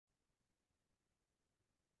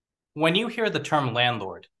When you hear the term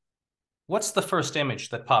landlord, what's the first image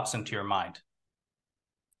that pops into your mind?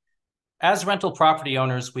 As rental property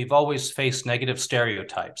owners, we've always faced negative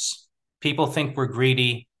stereotypes. People think we're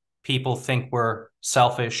greedy. People think we're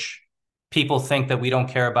selfish. People think that we don't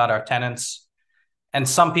care about our tenants. And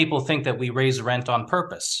some people think that we raise rent on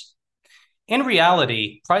purpose. In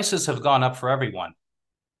reality, prices have gone up for everyone.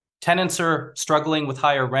 Tenants are struggling with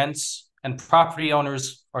higher rents, and property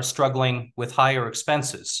owners are struggling with higher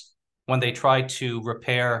expenses when they try to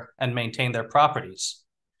repair and maintain their properties.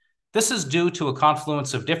 This is due to a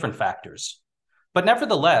confluence of different factors. But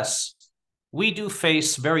nevertheless, we do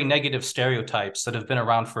face very negative stereotypes that have been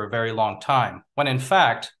around for a very long time, when in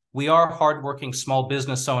fact, we are hardworking small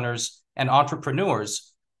business owners and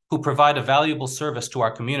entrepreneurs who provide a valuable service to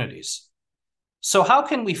our communities. So how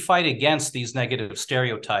can we fight against these negative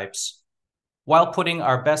stereotypes while putting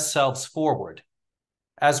our best selves forward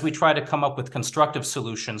as we try to come up with constructive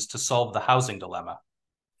solutions to solve the housing dilemma?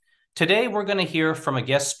 Today, we're going to hear from a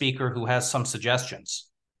guest speaker who has some suggestions.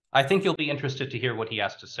 I think you'll be interested to hear what he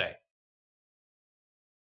has to say.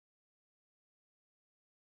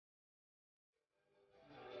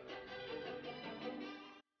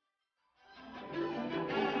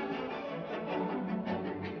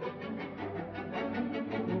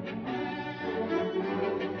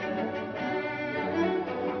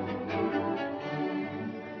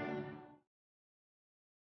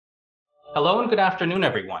 Hello and good afternoon,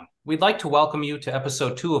 everyone. We'd like to welcome you to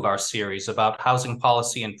episode 2 of our series about housing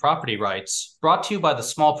policy and property rights, brought to you by the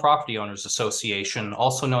Small Property Owners Association,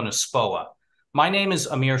 also known as SPOA. My name is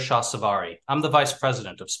Amir Shahsavari. I'm the Vice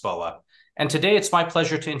President of SPOA. And today it's my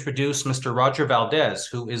pleasure to introduce Mr. Roger Valdez,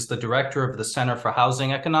 who is the Director of the Center for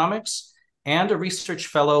Housing Economics and a Research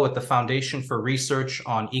Fellow at the Foundation for Research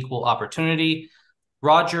on Equal Opportunity.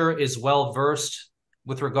 Roger is well-versed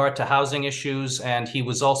with regard to housing issues, and he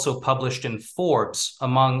was also published in Forbes,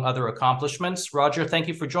 among other accomplishments. Roger, thank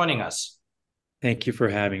you for joining us. Thank you for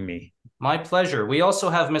having me. My pleasure. We also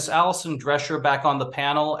have Miss Allison Drescher back on the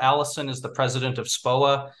panel. Allison is the president of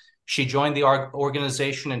SPOA. She joined the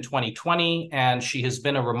organization in 2020, and she has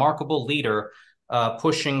been a remarkable leader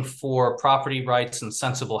pushing for property rights and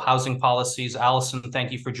sensible housing policies. Allison,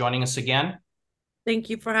 thank you for joining us again. Thank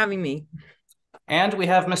you for having me. And we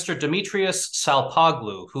have Mr. Demetrios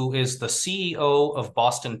Salpoglou, who is the CEO of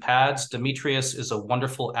Boston PADS. Demetrios is a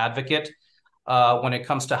wonderful advocate when it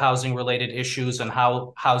comes to housing-related issues and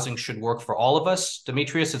how housing should work for all of us.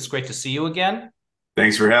 Demetrios, it's great to see you again.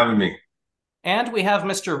 Thanks for having me. And we have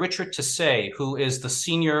Mr. Richard Tisei, who is the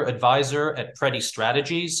senior advisor at Preti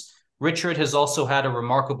Strategies. Richard has also had a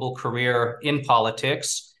remarkable career in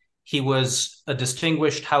politics. He was a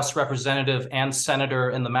distinguished House representative and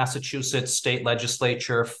senator in the Massachusetts state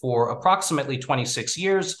legislature for approximately 26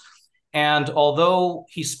 years. And although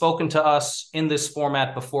he's spoken to us in this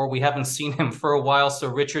format before, we haven't seen him for a while. So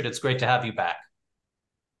Richard, it's great to have you back.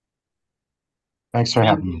 Thanks for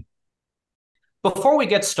having me. Before we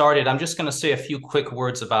get started, I'm just going to say a few quick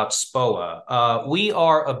words about SPOA. We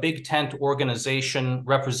are a big tent organization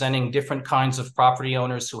representing different kinds of property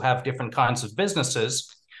owners who have different kinds of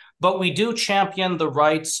businesses. But we do champion the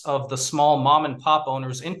rights of the small mom and pop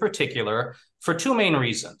owners in particular for two main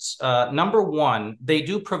reasons. Number one, they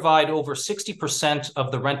do provide over 60%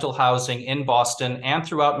 of the rental housing in Boston and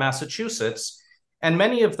throughout Massachusetts, and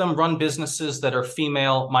many of them run businesses that are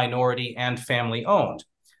female, minority, and family owned.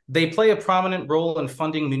 They play a prominent role in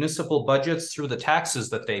funding municipal budgets through the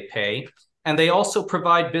taxes that they pay, and they also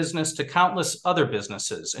provide business to countless other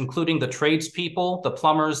businesses, including the tradespeople, the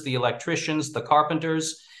plumbers, the electricians, the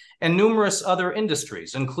carpenters, and numerous other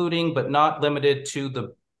industries, including but not limited to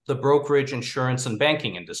the brokerage, insurance, and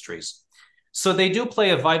banking industries. So they do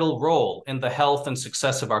play a vital role in the health and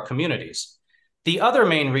success of our communities. The other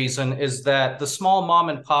main reason is that the small mom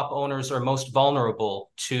and pop owners are most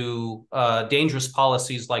vulnerable to dangerous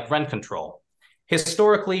policies like rent control.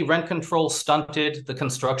 Historically, rent control stunted the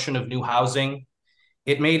construction of new housing.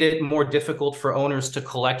 It made it more difficult for owners to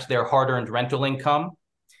collect their hard-earned rental income.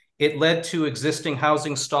 It led to existing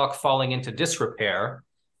housing stock falling into disrepair,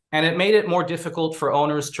 and it made it more difficult for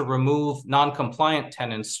owners to remove non-compliant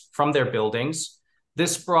tenants from their buildings.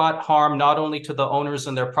 This brought harm not only to the owners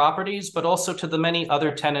and their properties, but also to the many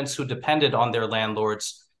other tenants who depended on their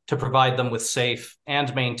landlords to provide them with safe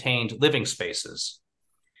and maintained living spaces.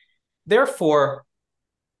 Therefore,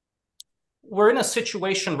 we're in a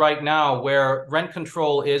situation right now where rent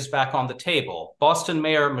control is back on the table. Boston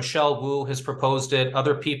Mayor Michelle Wu has proposed it.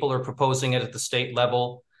 Other people are proposing it at the state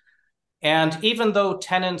level. And even though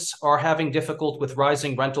tenants are having difficulty with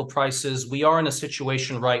rising rental prices, we are in a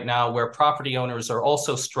situation right now where property owners are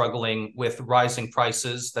also struggling with rising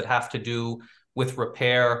prices that have to do with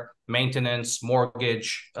repair, maintenance,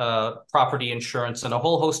 mortgage, property insurance, and a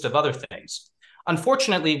whole host of other things.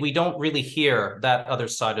 Unfortunately, we don't really hear that other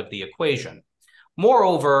side of the equation.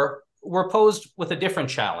 Moreover, we're posed with a different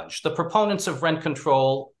challenge. The proponents of rent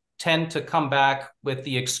control tend to come back with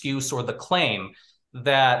the excuse or the claim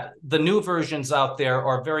that the new versions out there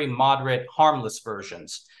are very moderate, harmless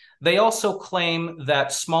versions. They also claim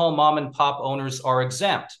that small mom and pop owners are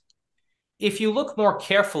exempt. If you look more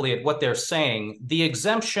carefully at what they're saying, the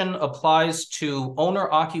exemption applies to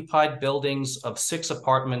owner-occupied buildings of 6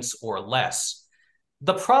 apartments or less.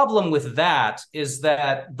 The problem with that is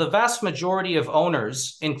that the vast majority of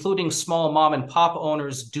owners, including small mom and pop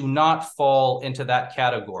owners, do not fall into that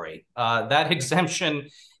category. That exemption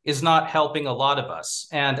is not helping a lot of us.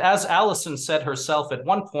 And as Allison said herself at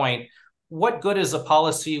one point, what good is a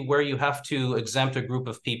policy where you have to exempt a group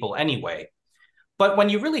of people anyway? But when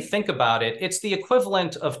you really think about it, it's the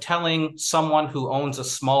equivalent of telling someone who owns a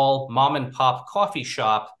small mom and pop coffee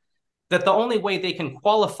shop that the only way they can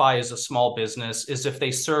qualify as a small business is if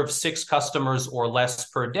they serve 6 customers or less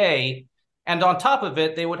per day. And on top of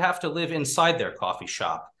it, they would have to live inside their coffee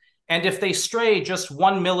shop. And if they stray just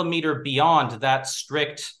 1 millimeter beyond that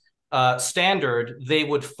strict standard, they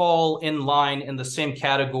would fall in line in the same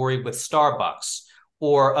category with Starbucks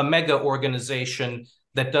or a mega organization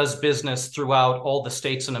that does business throughout all the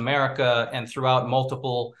states in America and throughout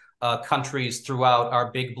multiple countries throughout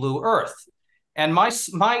our big blue earth. And my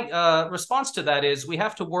response to that is we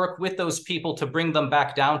have to work with those people to bring them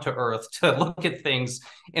back down to earth, to look at things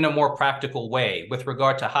in a more practical way with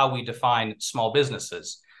regard to how we define small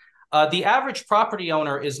businesses. The average property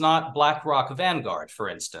owner is not BlackRock Vanguard, for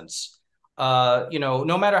instance.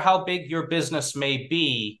 No matter how big your business may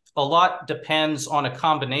be, a lot depends on a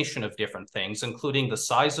combination of different things, including the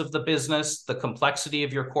size of the business, the complexity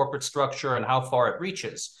of your corporate structure, and how far it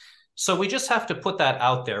reaches. So we just have to put that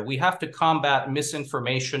out there. We have to combat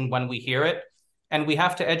misinformation when we hear it, and we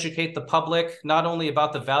have to educate the public not only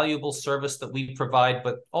about the valuable service that we provide,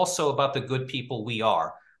 but also about the good people we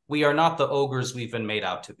are. We are not the ogres we've been made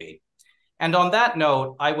out to be. And on that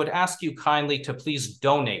note, I would ask you kindly to please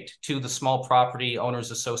donate to the Small Property Owners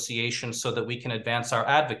Association so that we can advance our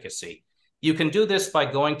advocacy. You can do this by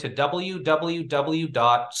going to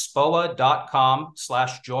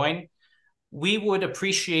www.spoa.com/join. We would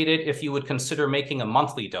appreciate it if you would consider making a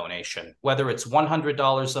monthly donation, whether it's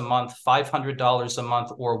 $100 a month, $500 a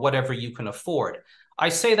month, or whatever you can afford. I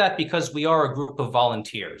say that because we are a group of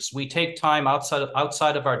volunteers. We take time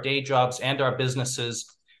outside of our day jobs and our businesses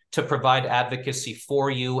to provide advocacy for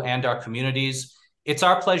you and our communities. It's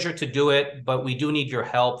our pleasure to do it, but we do need your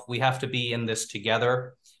help. We have to be in this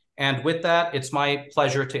together. And with that, it's my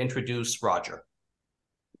pleasure to introduce Roger.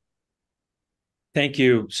 Thank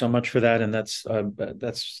you so much for that. And those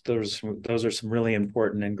are some really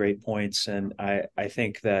important and great points. And I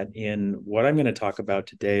think that in what I'm going to talk about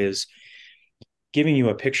today is giving you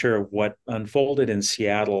a picture of what unfolded in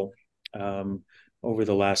Seattle over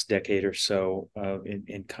the last decade or so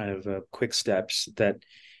in kind of quick steps that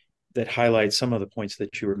highlight some of the points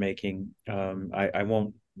that you were making. I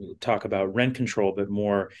won't talk about rent control, but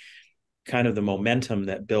more kind of the momentum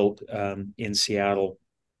that built in Seattle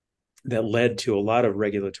that led to a lot of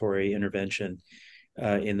regulatory intervention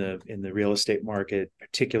in the real estate market,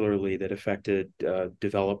 particularly that affected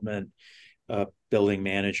development, building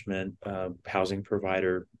management, housing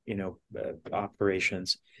provider,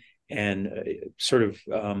 operations, and sort of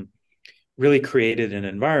really created an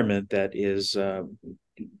environment that is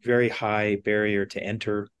very high barrier to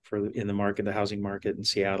enter in the housing market in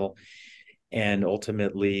Seattle, and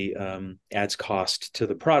ultimately adds cost to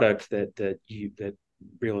the product that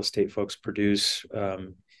real estate folks produce,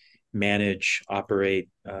 manage, operate,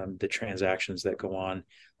 the transactions that go on,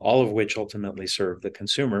 all of which ultimately serve the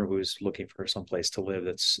consumer who's looking for some place to live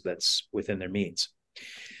that's within their means.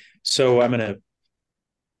 So I'm going to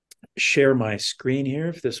share my screen here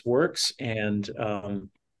if this works. And Amir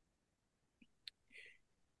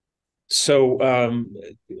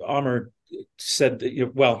said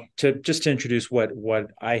that, just to introduce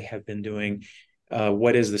what I have been doing.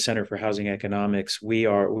 What is the Center for Housing Economics? We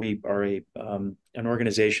are an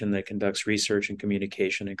organization that conducts research and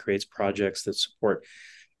communication and creates projects that support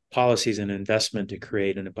policies and investment to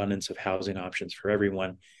create an abundance of housing options for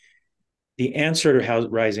everyone. The answer to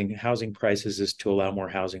rising housing prices is to allow more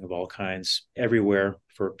housing of all kinds everywhere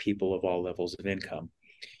for people of all levels of income.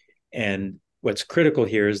 And what's critical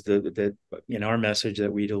here is that in our message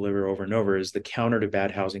that we deliver over and over is the counter to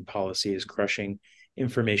bad housing policy is crushing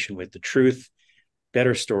information with the truth,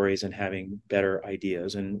 better stories, and having better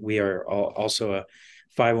ideas. And we are also a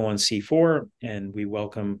 501c4, and we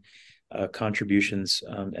welcome contributions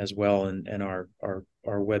as well. And our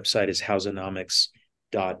website is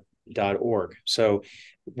houseonomics.org. So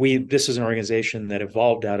this is an organization that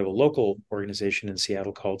evolved out of a local organization in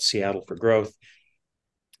Seattle called Seattle for Growth.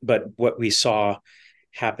 But what we saw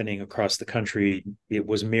happening across the country, it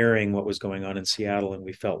was mirroring what was going on in Seattle, and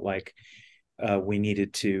we felt like we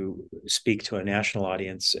needed to speak to a national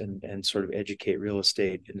audience and sort of educate real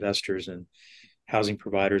estate investors and housing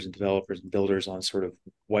providers and developers and builders on sort of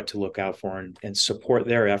what to look out for and support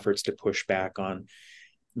their efforts to push back on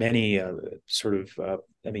many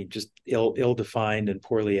just ill-defined and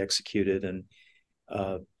poorly executed and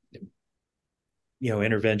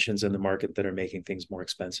interventions in the market that are making things more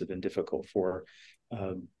expensive and difficult for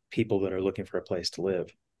people that are looking for a place to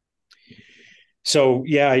live. So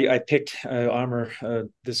yeah, I picked Amir.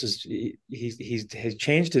 He's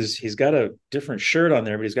changed he's got a different shirt on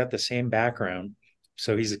there, but he's got the same background.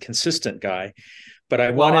 So he's a consistent guy. But I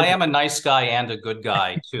am a nice guy and a good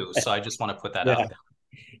guy too. So I just want to put that out there.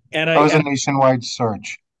 And that was a nationwide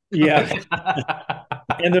search. Yeah.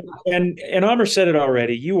 and Amir said it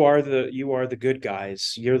already. You are the good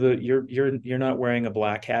guys. You're not wearing a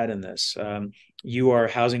black hat in this. You are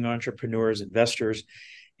housing entrepreneurs, investors,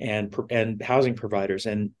 and housing providers,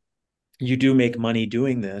 and you do make money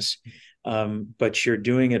doing this, but you're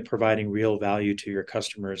doing it providing real value to your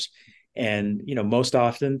customers, and most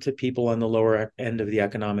often to people on the lower end of the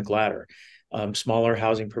economic ladder. Smaller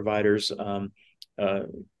housing providers are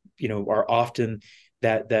often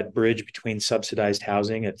that bridge between subsidized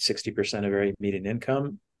housing at 60% of area median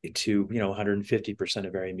income to 150%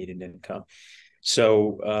 of area median income.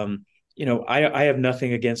 So I have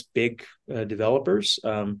nothing against big developers.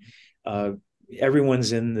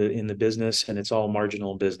 Everyone's in the business, and it's all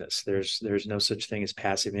marginal business. There's no such thing as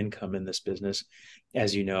passive income in this business,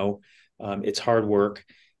 as you know. It's hard work,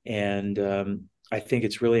 and I think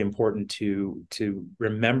it's really important to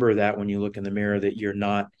remember that when you look in the mirror, that you're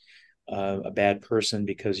not a bad person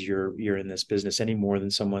because you're in this business any more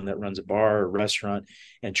than someone that runs a bar or restaurant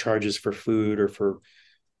and charges for food or for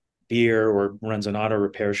beer, or runs an auto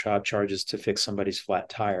repair shop, charges to fix somebody's flat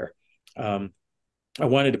tire. I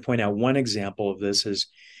wanted to point out one example of this is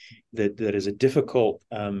that is a difficult,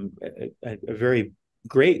 a very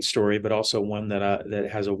great story, but also one that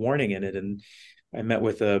has a warning in it. And I met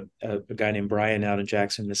with a guy named Brian out in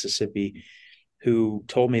Jackson, Mississippi, who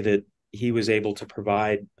told me that he was able to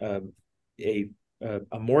provide a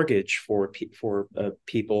mortgage for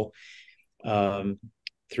people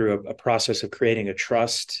through a process of creating a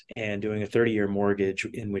trust and doing a 30-year mortgage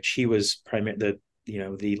in which he was the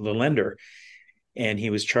lender, and he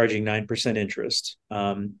was charging 9% interest.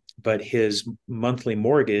 But his monthly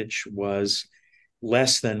mortgage was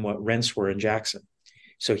less than what rents were in Jackson.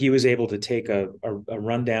 So he was able to take a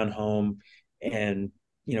rundown home and,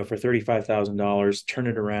 for $35,000, turn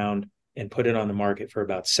it around and put it on the market for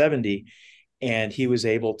about 70. And he was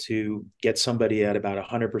able to get somebody at about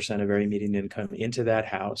 100% of area median income into that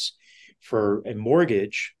house for a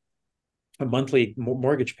monthly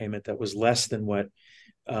mortgage payment that was less than what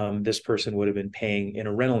this person would have been paying in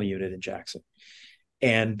a rental unit in Jackson.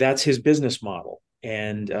 And that's his business model.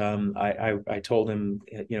 And I told him,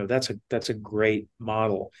 that's a great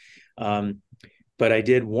model. But I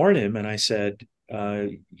did warn him, and I said,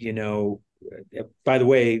 by the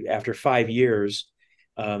way, after 5 years,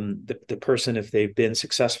 the person, if they've been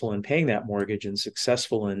successful in paying that mortgage and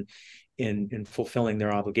successful in fulfilling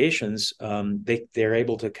their obligations, they're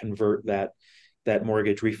able to convert that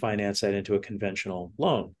mortgage, refinance that into a conventional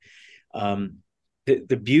loan.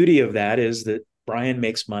 The beauty of that is that Brian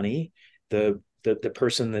makes money. The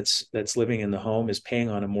person that's living in the home is paying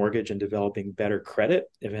on a mortgage and developing better credit,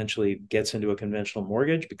 eventually gets into a conventional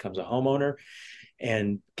mortgage, becomes a homeowner,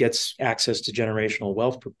 and gets access to generational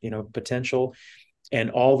wealth, potential,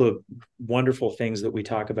 and all the wonderful things that we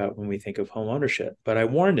talk about when we think of home ownership. But I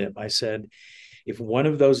warned him. I said, if one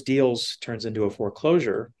of those deals turns into a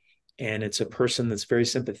foreclosure and it's a person that's very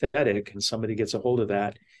sympathetic and somebody gets a hold of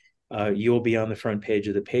that, you'll be on the front page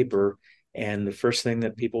of the paper. And the first thing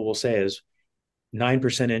that people will say is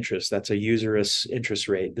 9% interest. That's a usurious interest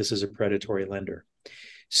rate. This is a predatory lender.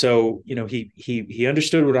 So, he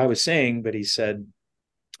understood what I was saying, but he said,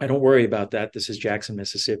 I don't worry about that. This is Jackson,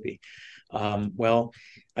 Mississippi. Well,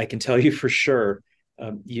 I can tell you for sure,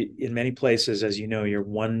 in many places, as you know, you're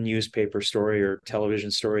one newspaper story or television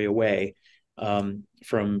story away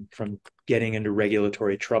from getting into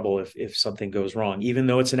regulatory trouble if something goes wrong, even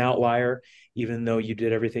though it's an outlier, even though you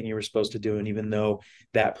did everything you were supposed to do, and even though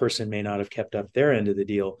that person may not have kept up their end of the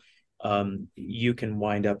deal, you can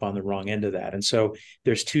wind up on the wrong end of that. And so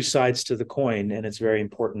there's two sides to the coin, and it's very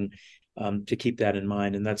important to keep that in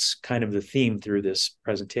mind. And that's kind of the theme through this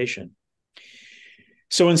presentation.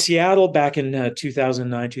 So in Seattle, back in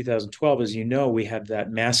 2009, 2012, as you know, we had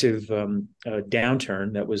that massive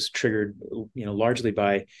downturn that was triggered, largely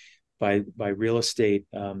by real estate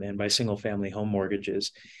and by single-family home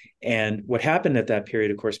mortgages. And what happened at that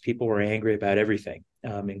period, of course, people were angry about everything,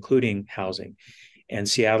 including housing, and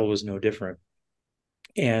Seattle was no different.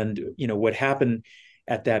 And what happened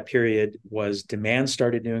at that period was demand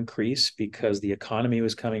started to increase because the economy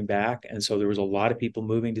was coming back. And so there was a lot of people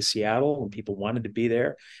moving to Seattle and people wanted to be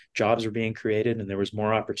there. Jobs were being created and there was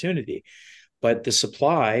more opportunity. But the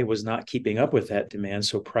supply was not keeping up with that demand.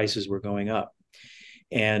 So prices were going up.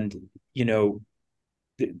 And,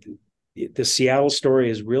 the Seattle story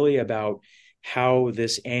is really about how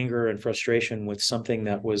this anger and frustration with something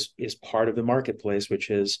that is part of the marketplace, which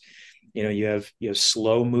is, you have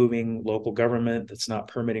slow moving local government that's not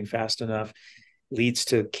permitting fast enough, leads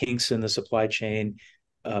to kinks in the supply chain.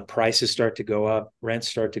 Prices start to go up, rents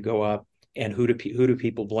start to go up, and who do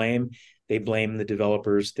people blame? They blame the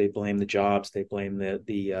developers, they blame the jobs, they blame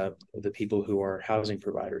the people who are housing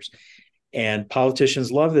providers. And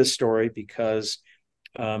politicians love this story because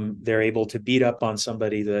they're able to beat up on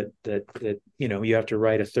somebody that you have to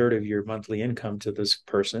write a third of your monthly income to this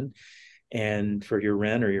person, and for your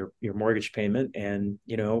rent or your mortgage payment, and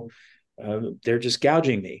they're just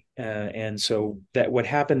gouging me. And so that what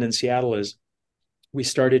happened in Seattle is we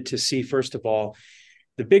started to see, first of all,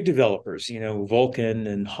 the big developers, Vulcan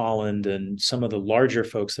and Holland and some of the larger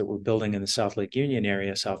folks that were building in the South Lake Union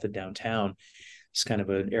area, south of downtown. It's kind of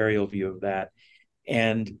an aerial view of that.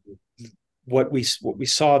 And what we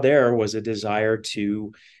saw there was a desire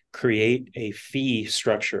to create a fee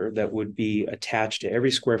structure that would be attached to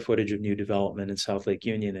every square footage of new development in South Lake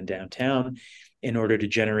Union and downtown in order to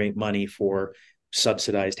generate money for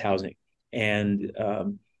subsidized housing. And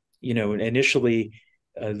initially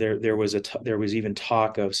there was even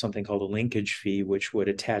talk of something called a linkage fee, which would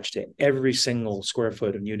attach to every single square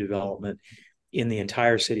foot of new development in the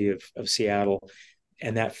entire city of Seattle.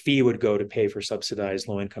 And that fee would go to pay for subsidized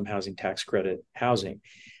low-income housing tax credit housing.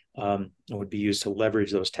 It would be used to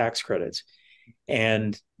leverage those tax credits.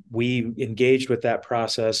 And we engaged with that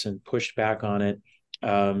process and pushed back on it.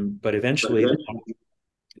 But eventually,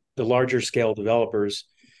 the larger scale developers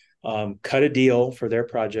cut a deal for their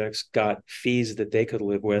projects, got fees that they could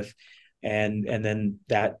live with. And then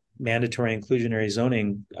that mandatory inclusionary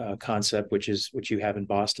zoning concept, which you have in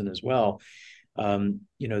Boston as well,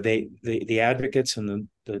 the advocates and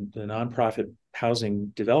the nonprofit housing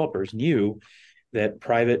developers knew that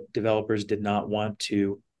private developers did not want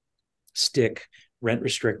to stick rent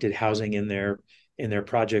restricted housing in their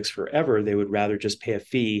projects forever. They would rather just pay a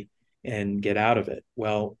fee and get out of it.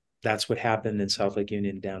 Well, that's what happened in South Lake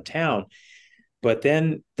Union downtown. But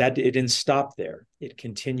then it didn't stop there. It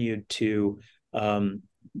continued to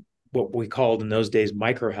what we called in those days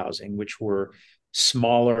microhousing, which were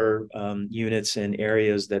smaller units in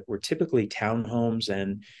areas that were typically townhomes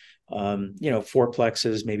and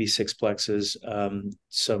fourplexes, maybe sixplexes,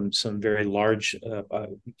 some very large,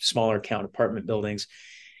 smaller count apartment buildings.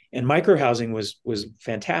 And microhousing was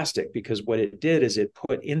fantastic because what it did is it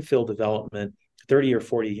put infill development, 30 or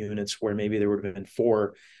 40 units where maybe there would have been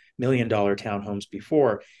 $4 million townhomes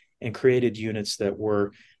before, and created units that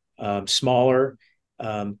were smaller,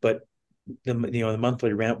 but the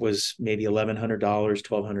monthly rent was maybe $1,100,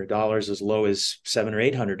 $1,200, as low as $700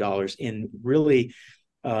 or $800 in really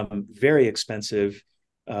very expensive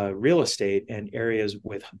real estate and areas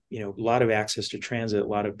with a lot of access to transit, a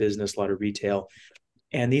lot of business, a lot of retail.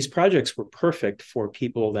 And these projects were perfect for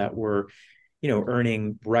people that were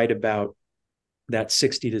earning right about that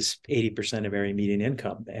 60 to 80% of area median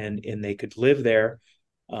income, and they could live there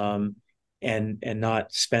and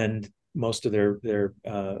not spend most of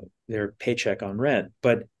their paycheck on rent.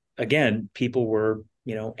 But again, people were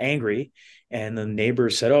angry, and the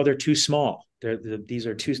neighbors said, "Oh, they're too small.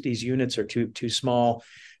 These units are too small.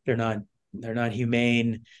 They're not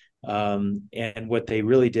humane." And what they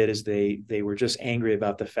really did is they were just angry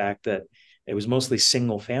about the fact that it was mostly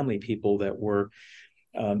single family people that were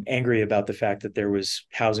angry about the fact that there was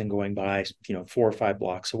housing going by 4 or 5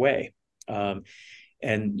 blocks away.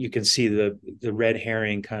 And you can see the red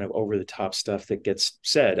herring kind of over the top stuff that gets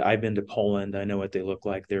said. I've been to Poland. I know what they look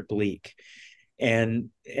like. They're bleak. and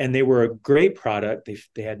they were a great product.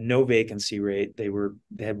 They had no vacancy rate. They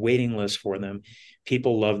had waiting lists for them.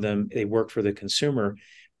 People loved them. They worked for the consumer,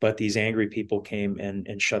 but these angry people came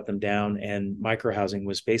and shut them down. And microhousing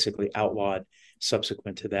was basically outlawed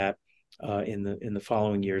subsequent to that in the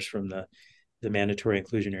following years from the mandatory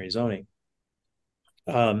inclusionary zoning.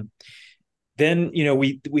 Then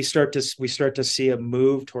we start to see a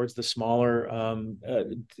move towards the smaller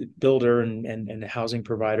builder and housing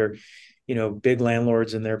provider. Big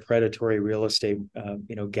landlords and their predatory real estate,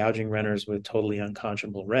 gouging renters with totally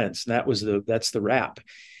unconscionable rents. And that's the wrap.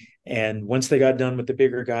 And once they got done with the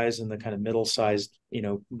bigger guys and the kind of middle-sized,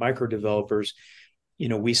 micro developers,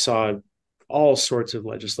 we saw all sorts of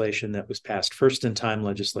legislation that was passed. First in time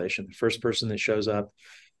legislation. The first person that shows up,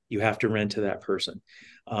 you have to rent to that person,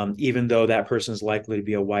 even though that person is likely to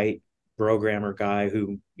be a white programmer guy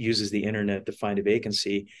who uses the internet to find a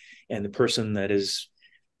vacancy, and the person that is,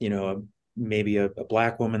 maybe a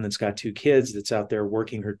black woman that's got 2 kids that's out there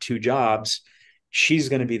working her 2 jobs, she's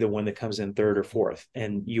going to be the one that comes in third or fourth,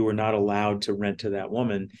 and you are not allowed to rent to that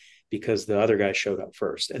woman because the other guy showed up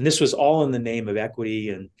first. And this was all in the name of equity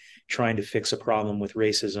and trying to fix a problem with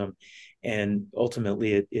racism, and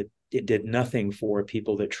ultimately it did nothing for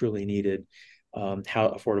people that truly needed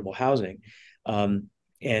affordable housing. And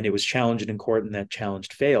it was challenged in court, and that challenge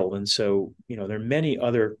failed. And so, there are many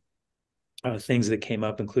other things that came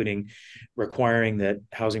up, including requiring that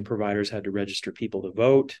housing providers had to register people to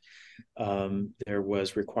vote. There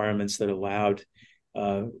was requirements that allowed,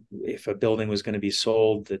 if a building was going to be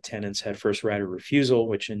sold, the tenants had first right of refusal,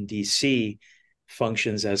 which in DC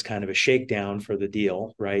functions as kind of a shakedown for the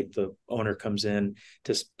deal, right? The owner comes in,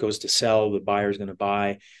 goes to sell, the buyer's going to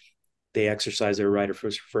buy. They exercise their right of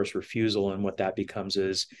first refusal, and what that becomes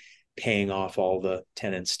is paying off all the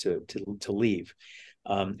tenants to leave.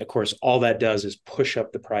 Of course, all that does is push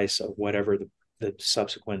up the price of whatever the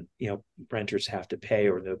subsequent renters have to pay,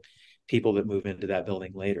 or the people that move into that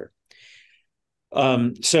building later.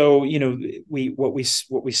 So what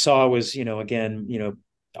we saw was again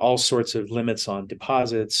all sorts of limits on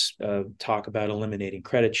deposits, talk about eliminating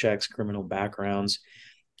credit checks, criminal backgrounds,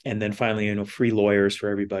 and then finally free lawyers for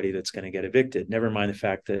everybody that's going to get evicted. Never mind the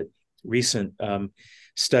fact that recent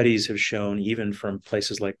studies have shown, even from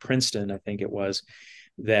places like Princeton, I think it was,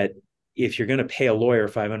 that if you're going to pay a lawyer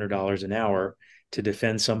 $500 an hour to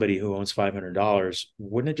defend somebody who owns $500,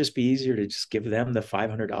 wouldn't it just be easier to just give them the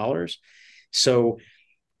 $500? So,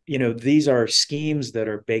 these are schemes that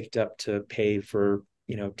are baked up to pay for,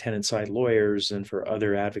 tenant side lawyers and for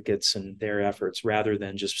other advocates and their efforts, rather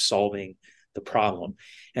than just solving the problem.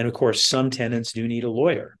 And of course, some tenants do need a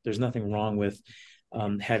lawyer. There's nothing wrong with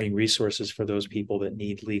having resources for those people that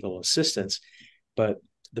need legal assistance. But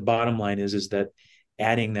the bottom line is that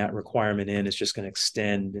adding that requirement in is just going to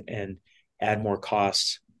extend and add more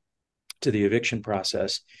costs to the eviction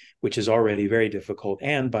process, which is already very difficult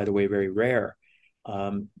and, by the way, very rare.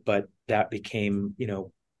 But that became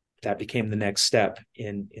the next step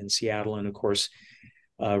in Seattle. And of course,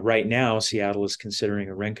 right now, Seattle is considering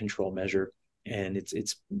a rent control measure, and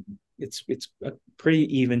it's a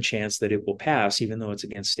pretty even chance that it will pass, even though it's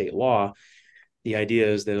against state law. The idea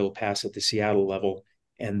is that it'll pass at the Seattle level,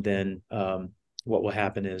 and then what will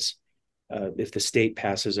happen is, if the state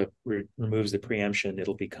removes the preemption,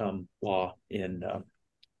 it'll become law in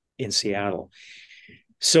Seattle.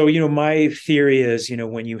 So, my theory is,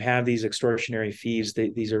 when you have these extortionary fees,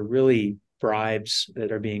 these are really bribes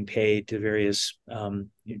that are being paid to various,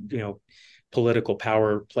 political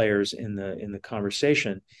power players in the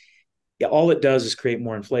conversation. All it does is create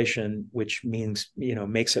more inflation, which means,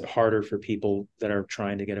 makes it harder for people that are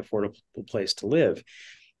trying to get an affordable place to live.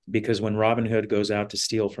 Because when Robin Hood goes out to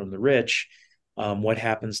steal from the rich, what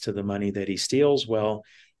happens to the money that he steals? Well,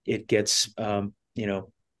 it gets,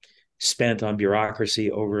 spent on bureaucracy,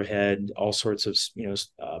 overhead, all sorts of,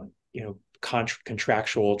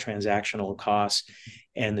 contractual, transactional costs.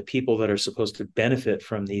 And the people that are supposed to benefit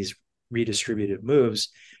from these redistributive moves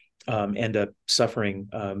end up suffering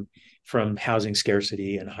from housing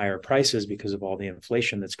scarcity and higher prices because of all the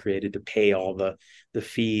inflation that's created to pay all the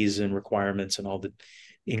fees and requirements and all the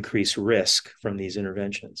increased risk from these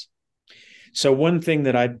interventions. So one thing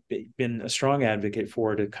that I've been a strong advocate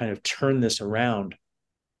for to kind of turn this around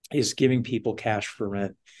is giving people cash for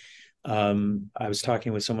rent. I was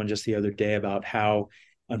talking with someone just the other day about how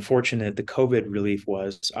unfortunate the COVID relief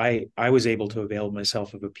was. I was able to avail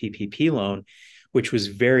myself of a PPP loan, which was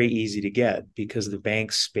very easy to get because the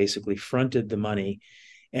banks basically fronted the money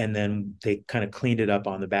and then they kind of cleaned it up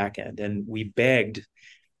on the back end. And we begged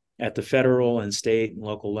at the federal and state and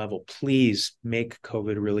local level, please make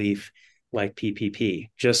COVID relief like PPP.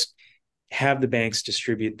 Just have the banks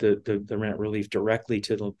distribute the rent relief directly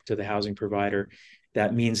to the housing provider.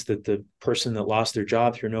 That means that the person that lost their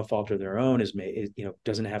job through no fault of their own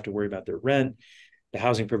doesn't have to worry about their rent. The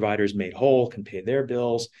housing provider is made whole, can pay their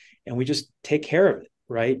bills, and we just take care of it,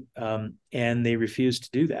 right? And they refused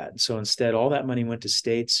to do that. So instead, all that money went to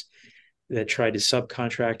states that tried to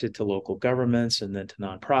subcontract it to local governments and then to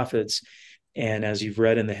nonprofits. And as you've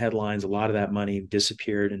read in the headlines, a lot of that money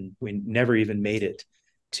disappeared, and we never even made it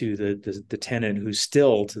to the tenant who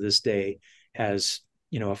still to this day has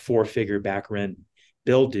a 4-figure back rent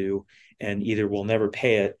bill due, and either will never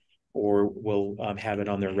pay it or will have it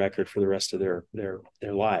on their record for the rest of their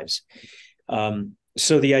lives.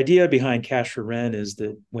 So the idea behind cash for rent is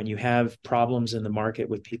that when you have problems in the market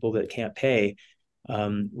with people that can't pay,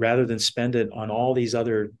 rather than spend it on all these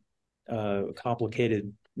other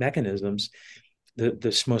complicated mechanisms,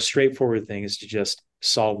 the most straightforward thing is to just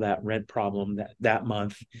solve that rent problem that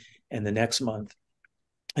month and the next month.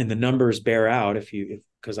 And the numbers bear out,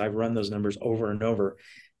 because I've run those numbers over and over,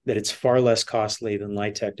 that it's far less costly than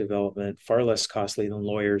LIHTC development, far less costly than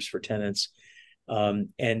lawyers for tenants.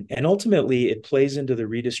 And ultimately it plays into the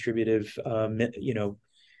redistributive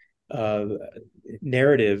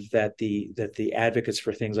narrative that the advocates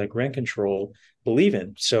for things like rent control believe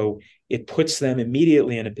in. So it puts them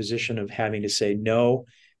immediately in a position of having to say, no,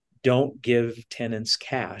 don't give tenants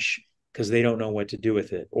cash because they don't know what to do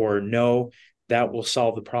with it, or no, that will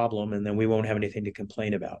solve the problem and then we won't have anything to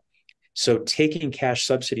complain about. So taking cash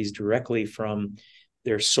subsidies directly from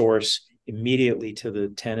their source immediately to the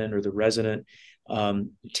tenant or the resident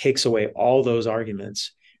takes away all those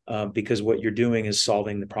arguments, because what you're doing is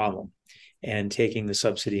solving the problem and taking the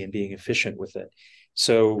subsidy and being efficient with it.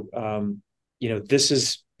 So this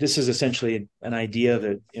is essentially an idea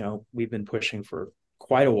that we've been pushing for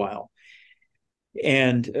quite a while.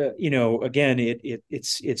 And again,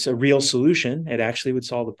 it's a real solution. It actually would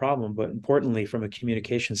solve the problem, but importantly, from a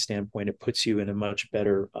communication standpoint, it puts you in a much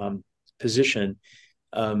better position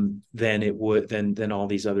than it would than all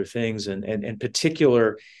these other things. And in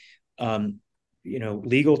particular,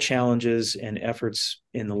 legal challenges and efforts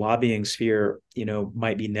in the lobbying sphere,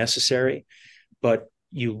 might be necessary, but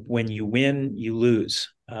when you win, you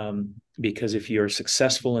lose, because if you're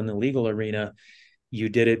successful in the legal arena, you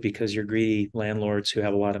did it because you're greedy landlords who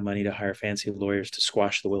have a lot of money to hire fancy lawyers to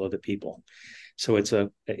squash the will of the people. So it's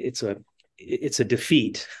a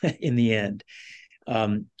defeat in the end.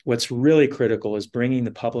 What's really critical is bringing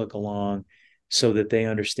the public along so that they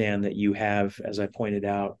understand that you have, as I pointed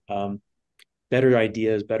out, better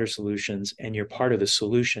ideas, better solutions, and you're part of the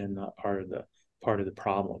solution, not part of the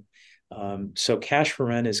problem. So cash for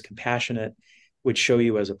rent is compassionate, would show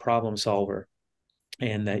you as a problem solver,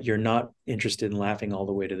 and that you're not interested in laughing all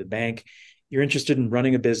the way to the bank. You're interested in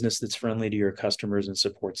running a business that's friendly to your customers and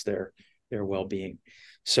supports their well-being.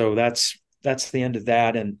 So that's the end of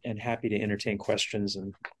that, and happy to entertain questions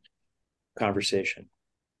and conversation.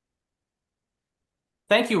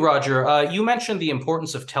 Thank you, Roger. You mentioned the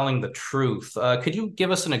importance of telling the truth. Could you give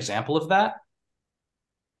us an example of that?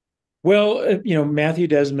 Well, Matthew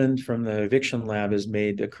Desmond from the Eviction Lab has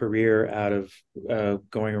made a career out of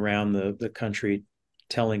going around the country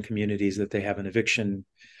telling communities that they have an eviction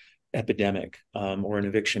epidemic or an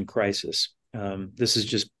eviction crisis. This is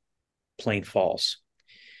just plain false.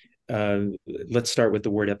 Let's start with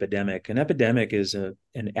the word epidemic. An epidemic is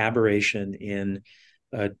an aberration in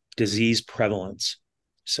disease prevalence.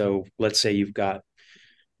 So let's say you've got,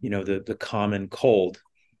 the common cold,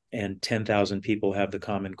 and 10,000 people have the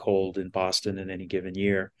common cold in Boston in any given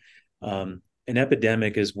year. An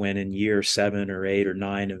epidemic is when in year 7 or 8 or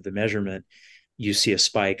 9 of the measurement, you see a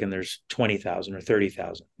spike and there's 20,000 or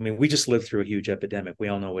 30,000. I mean, we just lived through a huge epidemic. We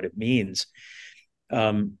all know what it means.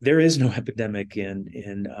 There is no epidemic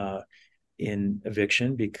in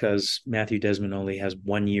eviction because Matthew Desmond only has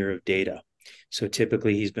 1 year of data. So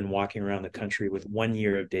typically he's been walking around the country with 1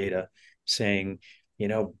 year of data saying,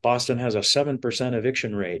 Boston has a 7%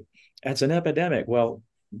 eviction rate. That's an epidemic. Well,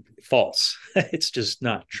 false. It's just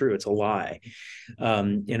not true. It's a lie.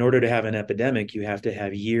 In order to have an epidemic, you have to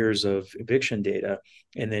have years of eviction data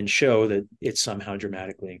and then show that it's somehow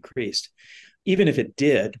dramatically increased. Even if it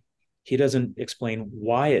did, he doesn't explain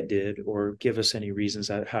why it did or give us any reasons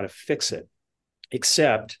how to fix it,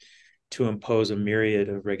 except to impose a myriad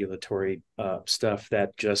of regulatory stuff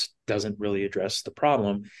that just doesn't really address the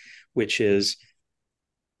problem, which is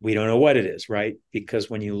we don't know what it is, right? Because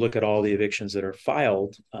when you look at all the evictions that are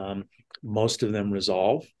filed, most of them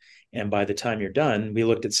resolve. And by the time you're done, we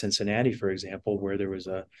looked at Cincinnati, for example, where there was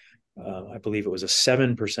I believe it was a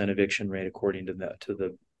 7% eviction rate, according to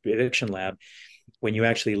the Eviction Lab. When you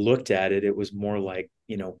actually looked at it, it was more like,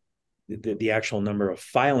 the actual number of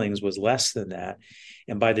filings was less than that.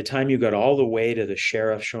 And by the time you got all the way to the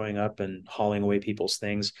sheriff showing up and hauling away people's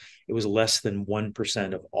things, it was less than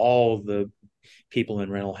 1% of all the people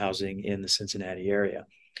in rental housing in the Cincinnati area.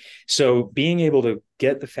 So being able to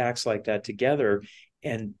get the facts like that together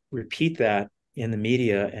and repeat that in the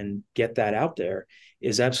media and get that out there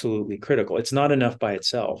is absolutely critical. It's not enough by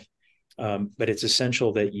itself, but it's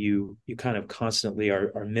essential that you kind of constantly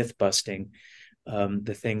are myth busting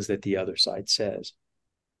the things that the other side says.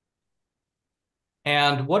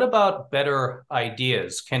 And what about better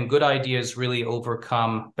ideas? Can good ideas really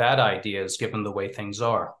overcome bad ideas given the way things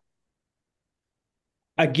are?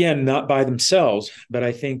 Again, not by themselves, but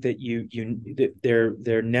I think that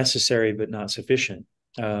they're necessary but not sufficient.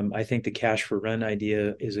 I think the cash for rent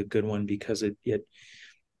idea is a good one because it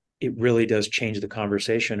really does change the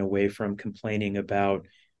conversation away from complaining about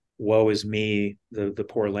woe is me, the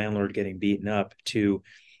poor landlord getting beaten up, to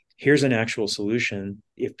here's an actual solution.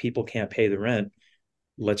 If people can't pay the rent,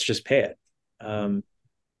 let's just pay it.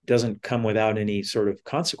 Doesn't come without any sort of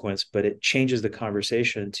consequence, but it changes the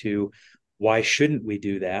conversation to why shouldn't we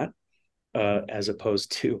do that, as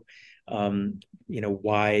opposed to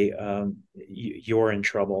why you're in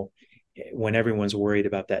trouble when everyone's worried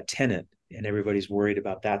about that tenant and everybody's worried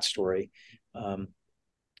about that story.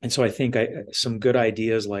 And so I think some good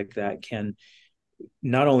ideas like that can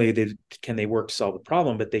not only can they work to solve the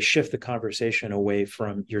problem, but they shift the conversation away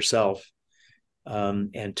from yourself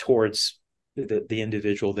and towards the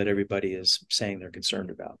individual that everybody is saying they're concerned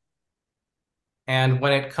about. And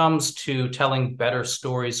when it comes to telling better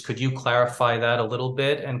stories, could you clarify that a little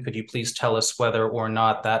bit? And could you please tell us whether or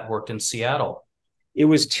not that worked in Seattle? It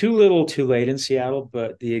was too little too late in Seattle,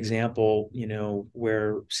 but the example,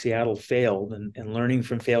 where Seattle failed and learning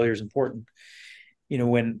from failure is important.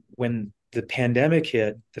 When the pandemic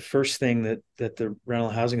hit, the first thing that the Rental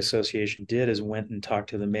Housing Association did is went and talked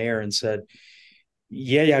to the mayor and said,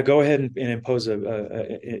 yeah, go ahead and impose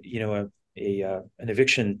an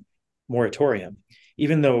eviction moratorium,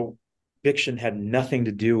 even though eviction had nothing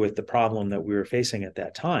to do with the problem that we were facing at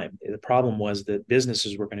that time. The problem was that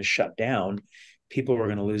businesses were going to shut down, people were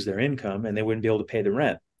going to lose their income, and they wouldn't be able to pay the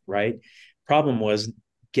rent, right? Problem was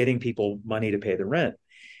getting people money to pay the rent,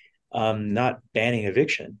 not banning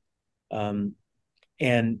eviction.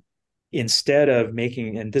 And instead of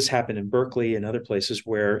making, and this happened in Berkeley and other places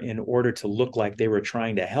where in order to look like they were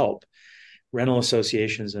trying to help, rental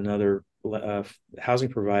associations and other housing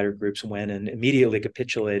provider groups went and immediately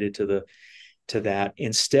capitulated to that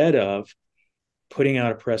instead of putting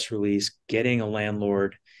out a press release, getting a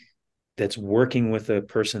landlord that's working with a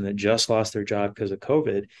person that just lost their job because of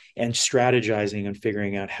COVID and strategizing and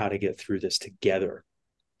figuring out how to get through this together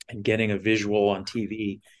and getting a visual on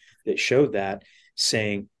TV that showed that,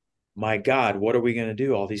 saying, my God, what are we going to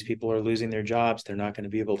do? All these people are losing their jobs. They're not going to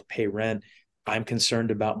be able to pay rent. I'm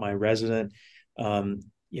concerned about my resident.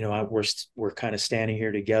 We're kind of standing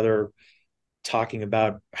here together talking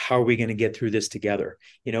about how are we going to get through this together.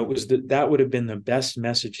 It was that would have been the best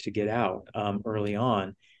message to get out early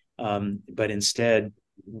on. But instead,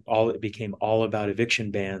 it became all about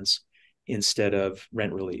eviction bans instead of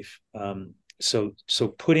rent relief. So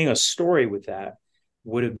putting a story with that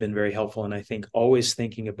would have been very helpful. And I think always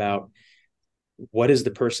thinking about what is the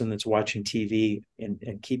person that's watching TV,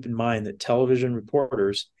 and keep in mind that television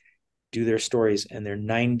reporters do their stories and they're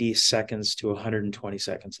 90 seconds to 120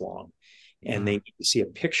 seconds long. And they need to see a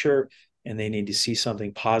picture and they need to see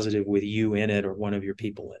something positive with you in it or one of your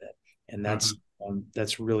people in it. And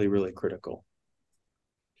that's really, really critical.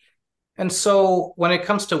 And so when it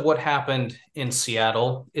comes to what happened in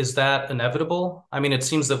Seattle, is that inevitable? I mean, it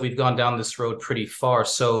seems that we've gone down this road pretty far.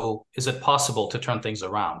 So is it possible to turn things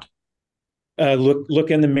around?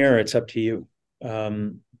 Look in the mirror. It's up to you.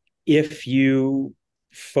 If you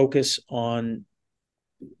focus on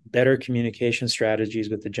better communication strategies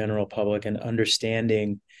with the general public and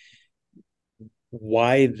understanding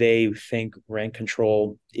why they think rent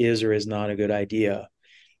control is or is not a good idea,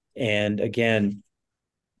 and again,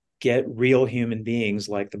 get real human beings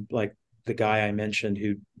like the guy I mentioned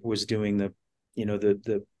who was doing the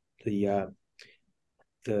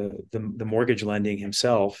mortgage lending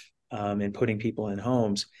himself, and putting people in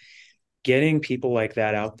homes. Getting people like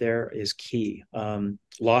that out there is key.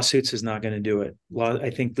 Lawsuits is not going to do it.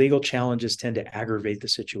 I think legal challenges tend to aggravate the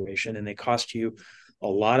situation, and they cost you a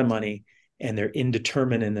lot of money, and they're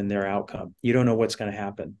indeterminate in their outcome. You don't know what's going to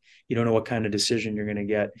happen. You don't know what kind of decision you're going to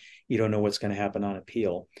get. You don't know what's going to happen on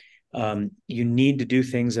appeal. You need to do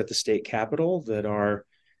things at the state capitol that are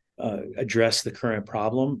address the current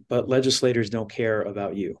problem, but legislators don't care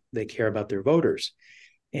about you. They care about their voters.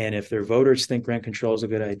 And if their voters think rent control is a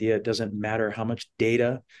good idea, it doesn't matter how much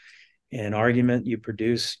data and argument you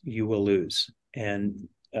produce, you will lose. And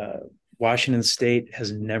Washington State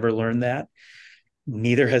has never learned that.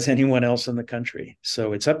 Neither has anyone else in the country.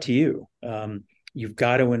 So it's up to you. You've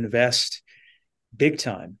got to invest big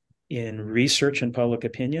time in research and public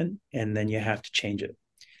opinion, and then you have to change it.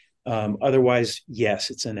 Otherwise,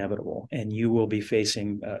 yes, it's inevitable, and you will be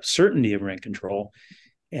facing certainty of rent control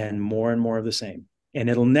and more of the same. And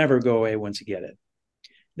it'll never go away once you get it.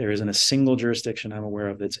 There isn't a single jurisdiction I'm aware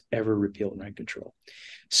of that's ever repealed rent control.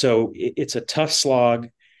 So it's a tough slog.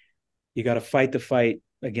 You got to fight the fight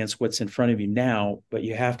against what's in front of you now, but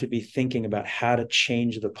you have to be thinking about how to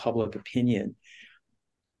change the public opinion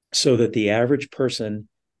so that the average person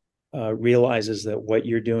realizes that what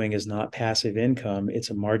you're doing is not passive income.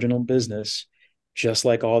 It's a marginal business, just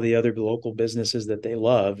like all the other local businesses that they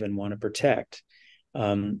love and want to protect.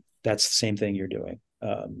 That's the same thing you're doing.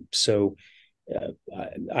 I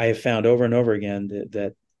have found over and over again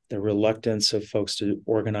that the reluctance of folks to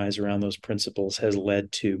organize around those principles has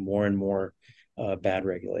led to more and more bad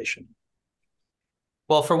regulation.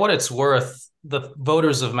 Well, for what it's worth, the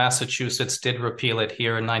voters of Massachusetts did repeal it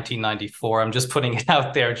here in 1994. I'm just putting it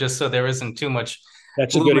out there just so there isn't too much.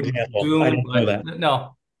 That's a good example. Doom, I didn't know that.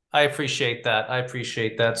 No, I appreciate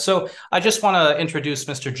that. So I just want to introduce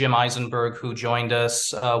Mr. Jim Eisenberg, who joined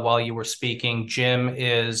us while you were speaking. Jim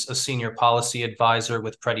is a senior policy advisor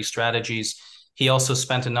with Preti Strategies. He also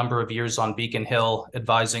spent a number of years on Beacon Hill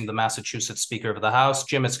advising the Massachusetts Speaker of the House.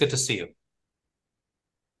 Jim, it's good to see you.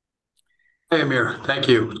 Hey, Amir. Thank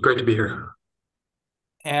you. It's great to be here.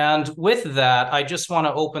 And with that, I just want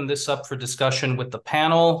to open this up for discussion with the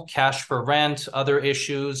panel. Cash for rent, other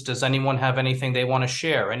issues. Does anyone have anything they want to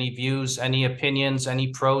share? Any views, any opinions, any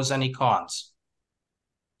pros, any cons?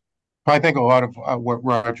 I think a lot of what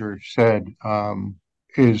Roger said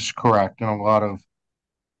is correct, and a lot of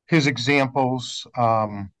his examples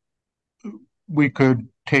we could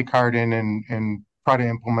take heart in and try to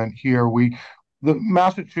implement here. The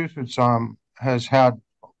Massachusetts has had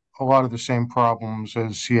a lot of the same problems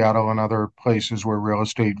as Seattle and other places where real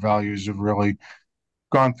estate values have really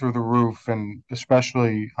gone through the roof, and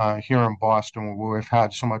especially here in Boston, where we've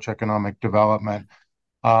had so much economic development.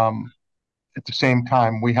 At the same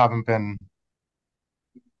time, we haven't been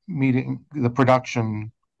meeting the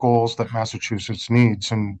production goals that Massachusetts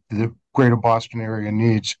needs and the greater Boston area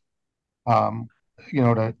needs,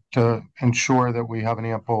 to ensure that we have an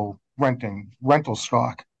ample rental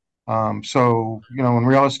stock. So, in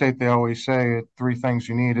real estate, they always say three things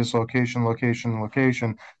you need is location, location,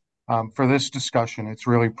 location. For this discussion, it's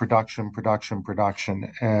really production.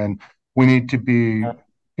 And we need to be,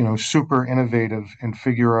 super innovative and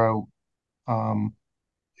figure out,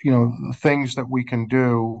 the things that we can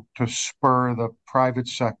do to spur the private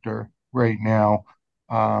sector right now,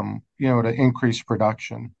 to increase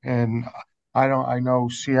production. And I know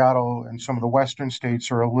Seattle and some of the Western states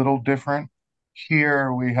are a little different.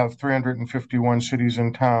 Here we have 351 cities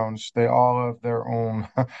and towns. They all have their own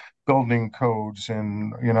building codes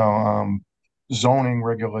and, zoning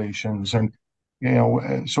regulations. And,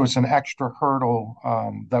 so it's an extra hurdle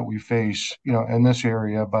that we face, in this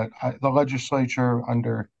area. But the legislature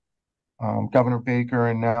under Governor Baker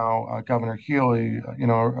and now Governor Healy,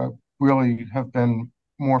 really have been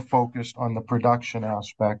more focused on the production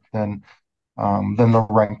aspect than the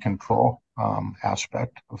rent control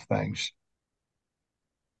aspect of things.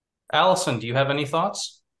 Allison, do you have any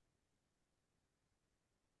thoughts?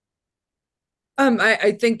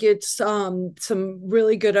 I think it's some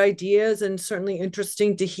really good ideas and certainly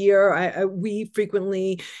interesting to hear. We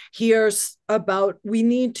frequently hear about we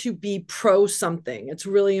need to be pro something. It's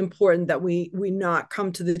really important that we not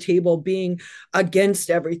come to the table being against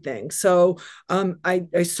everything. So I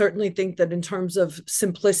certainly think that in terms of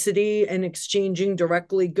simplicity and exchanging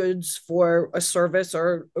directly goods for a service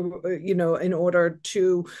or, in order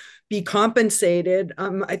to be compensated,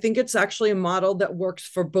 I think it's actually a model that works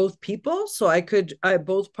for both people. So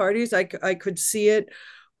both parties, I could see it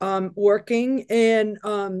working. And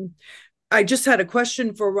I just had a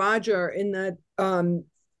question for Roger in that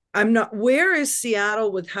where is Seattle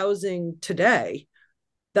with housing today?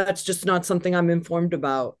 That's just not something I'm informed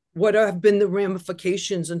about. What have been the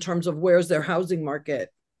ramifications in terms of where's their housing market?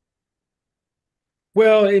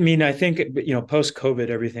 Well, I mean, I think, post-COVID,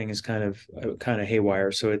 everything is kind of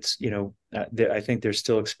haywire. So it's, I think they're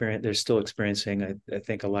still experiencing, I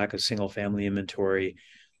think, a lack of single family inventory.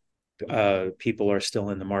 People are still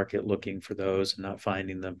in the market looking for those and not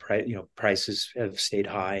finding them. Prices have stayed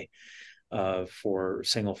high for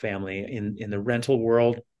single family. In the rental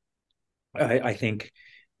world, I think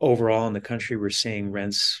overall in the country, we're seeing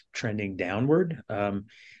rents trending downward.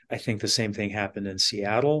 I think the same thing happened in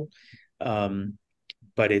Seattle,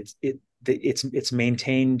 but it's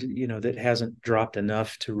maintained. That hasn't dropped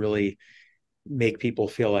enough to really make people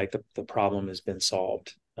feel like the problem has been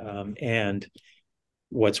solved. And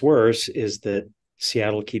what's worse is that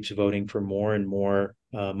Seattle keeps voting for more and more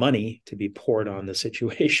money to be poured on the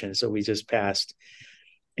situation. So we just passed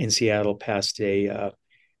a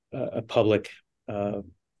public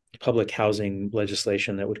housing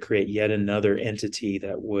legislation that would create yet another entity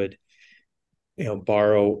that would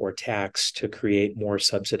borrow or tax to create more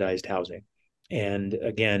subsidized housing. And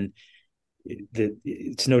again,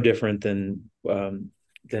 it's no different than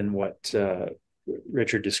what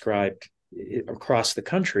Richard described across the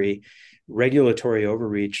country. Regulatory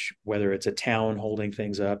overreach, whether it's a town holding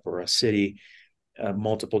things up or a city,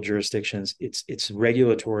 multiple jurisdictions, it's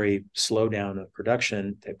regulatory slowdown of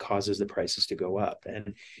production that causes the prices to go up.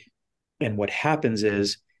 And what happens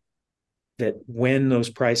is that when those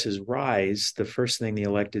prices rise, the first thing the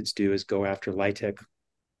electeds do is go after LIHTC,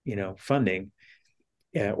 funding,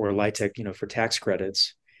 or LIHTC, for tax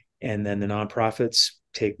credits. And then the nonprofits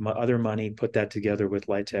take other money, put that together with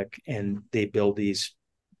LIHTC, and they build these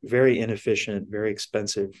very inefficient, very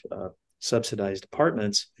expensive subsidized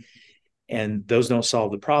apartments. And those don't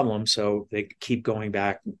solve the problem. So they keep going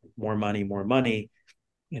back, more money, more money.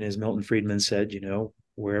 And as Milton Friedman said,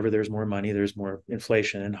 wherever there's more money, there's more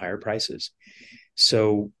inflation and higher prices.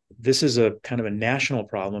 So this is a kind of a national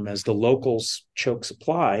problem. As the locals choke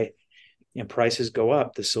supply and prices go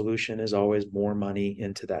up, the solution is always more money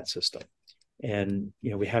into that system. And,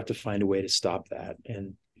 we have to find a way to stop that.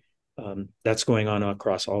 And that's going on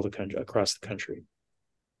across the country.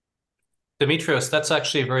 Demetrios, that's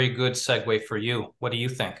actually a very good segue for you. What do you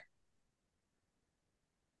think?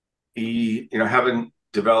 Having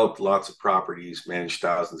developed lots of properties, managed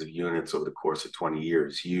thousands of units over the course of 20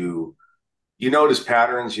 years, you notice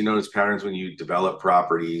patterns. You notice patterns when you develop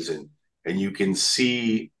properties, and you can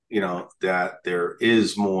see, that there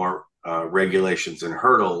is more regulations and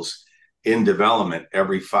hurdles in development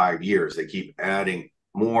every 5 years. They keep adding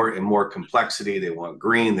more and more complexity. They want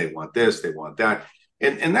green, they want this, they want that.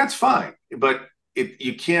 And that's fine, but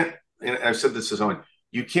you can't, and I've said this to someone,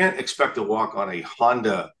 you can't expect to walk on a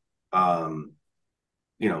Honda, car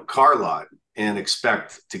lot and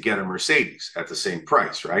expect to get a Mercedes at the same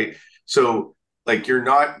price, right? So like your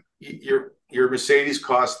Mercedes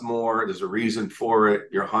costs more. There's a reason for it.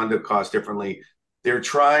 Your Honda costs differently. They're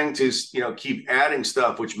trying to, keep adding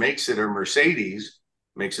stuff, which makes it a Mercedes,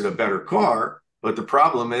 makes it a better car. But the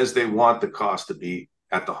problem is they want the cost to be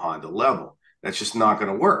at the Honda level. That's just not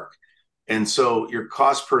going to work. And so your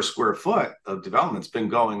cost per square foot of development's been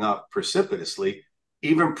going up precipitously,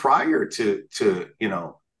 even prior to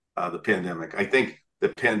the pandemic. I think the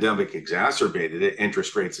pandemic exacerbated it.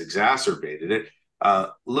 Interest rates exacerbated it.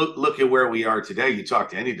 Look at where we are today. You talk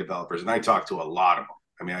to any developers, and I talk to a lot of them.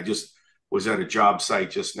 I mean, I just was at a job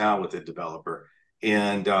site just now with a developer,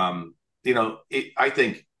 and I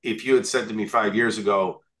think if you had said to me 5 years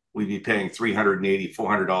ago we'd be paying $380,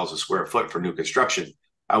 $400 a square foot for new construction,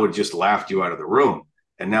 I would just laughed you out of the room.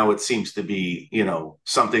 And now it seems to be,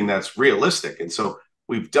 something that's realistic. And so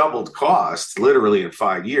we've doubled costs literally in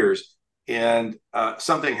 5 years, and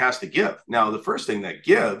something has to give. Now, the first thing that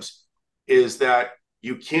gives is that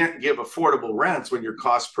you can't give affordable rents when your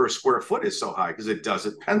cost per square foot is so high, because it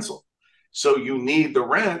doesn't pencil. So you need the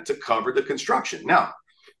rent to cover the construction. Now,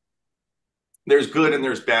 there's good and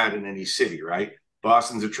there's bad in any city, right?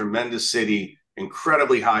 Boston's a tremendous city,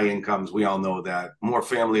 incredibly high incomes. We all know that. More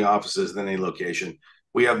family offices than any location.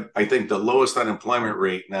 We have, I think, the lowest unemployment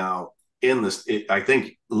rate now in this, I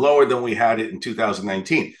think lower than we had it in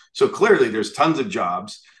 2019. So clearly there's tons of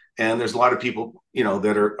jobs, and there's a lot of people,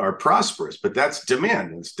 that are prosperous, but that's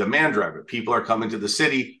demand. It's demand driven. People are coming to the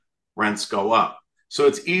city, rents go up. So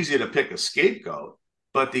it's easy to pick a scapegoat,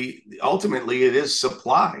 but ultimately it is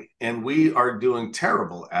supply, and we are doing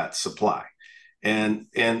terrible at supply, and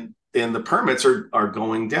the permits are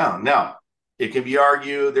going down. Now, it can be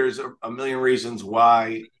argued there's a million reasons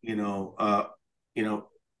why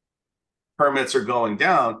permits are going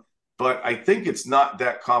down, but I think it's not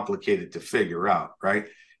that complicated to figure out, right?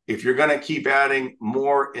 If you're going to keep adding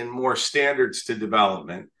more and more standards to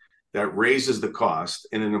development, that raises the cost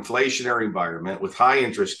in an inflationary environment with high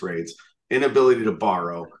interest rates, inability to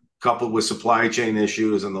borrow, coupled with supply chain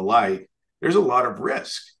issues and the like, there's a lot of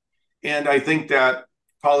risk. And I think that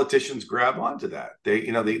politicians grab onto that.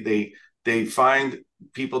 They find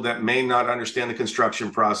people that may not understand the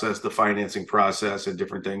construction process, the financing process, and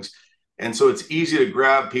different things. And so it's easy to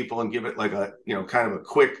grab people and give it like a, kind of a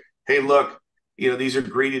quick, hey, look, these are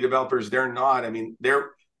greedy developers. They're not. I mean,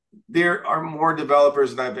 there are more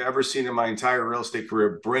developers than I've ever seen in my entire real estate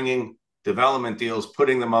career bringing development deals,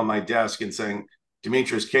 putting them on my desk and saying,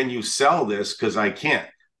 Demetrios, can you sell this? Because I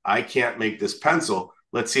can't make this pencil.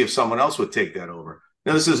 Let's see if someone else would take that over.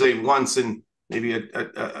 Now, this is a once in maybe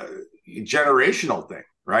a generational thing,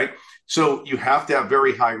 right? So you have to have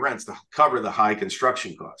very high rents to cover the high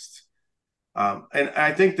construction costs. And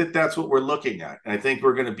I think that that's what we're looking at. And I think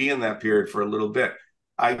we're going to be in that period for a little bit.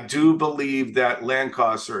 I do believe that land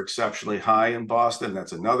costs are exceptionally high in Boston.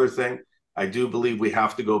 That's another thing. I do believe we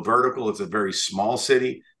have to go vertical. It's a very small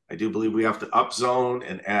city. I do believe we have to upzone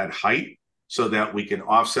and add height so that we can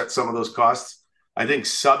offset some of those costs. I think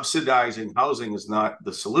subsidizing housing is not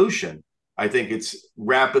the solution. I think it's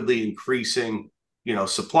rapidly increasing,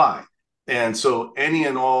 supply. And so any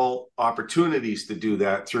and all opportunities to do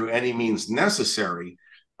that through any means necessary,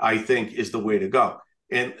 I think is the way to go.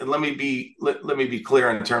 And let me be clear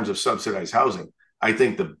in terms of subsidized housing. I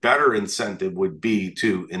think the better incentive would be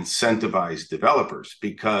to incentivize developers,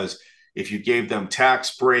 because if you gave them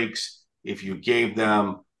tax breaks, if you gave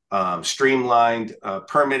them streamlined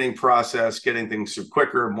permitting process, getting things through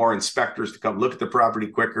quicker, more inspectors to come look at the property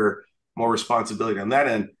quicker, more responsibility on that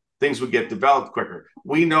end, things would get developed quicker.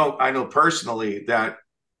 I know personally that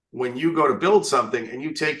when you go to build something and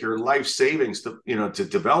you take your life savings to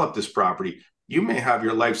develop this property, you may have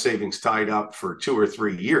your life savings tied up for 2 or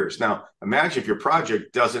 3 years. Now, imagine if your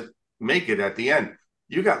project doesn't make it at the end.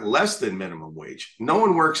 You got less than minimum wage. No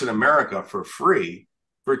one works in America for free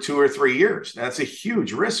for 2 or 3 years. That's a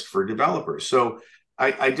huge risk for developers. So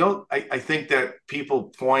I think that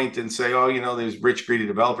people point and say, there's rich, greedy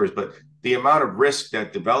developers, but the amount of risk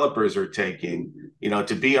that developers are taking,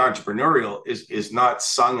 to be entrepreneurial is not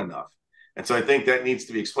sung enough. And so I think that needs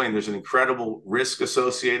to be explained. There's an incredible risk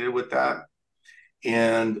associated with that.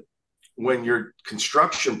 And when your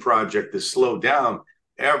construction project is slowed down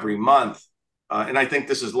every month, and I think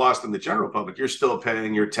this is lost in the general public, you're still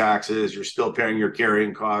paying your taxes, you're still paying your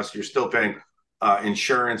carrying costs, you're still paying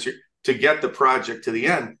insurance to get the project to the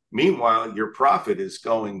end. Meanwhile, your profit is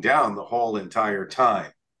going down the whole entire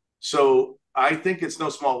time. So I think it's no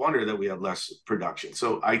small wonder that we have less production.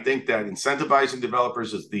 So I think that incentivizing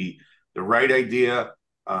developers is the right idea.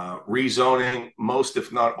 Rezoning most,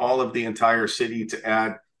 if not all, of the entire city to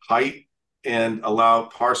add height and allow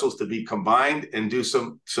parcels to be combined and do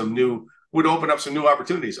would open up some new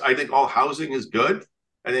opportunities. I think all housing is good.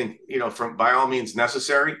 I think, by all means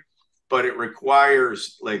necessary, but it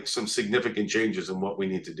requires some significant changes in what we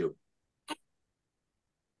need to do.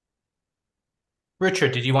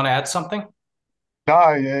 Richard, did you want to add something?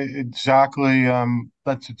 No, exactly.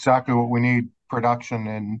 That's exactly what we need, production.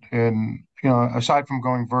 And aside from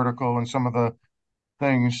going vertical and some of the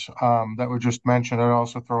things that were just mentioned, I'd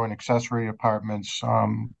also throw in accessory apartments,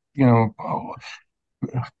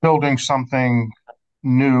 building something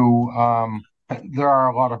new. There are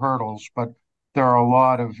a lot of hurdles, but there are a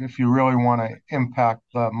lot of, if you really want to impact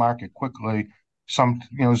the market quickly, some,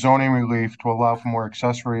 zoning relief to allow for more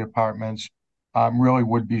accessory apartments really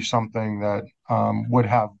would be something that would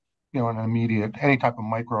have, an immediate, any type of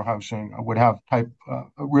micro housing would have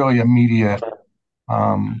really immediate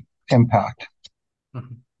impact.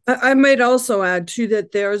 Mm-hmm. I might also add too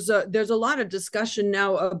that there's a lot of discussion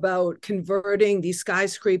now about converting these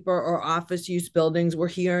skyscraper or office use buildings. We're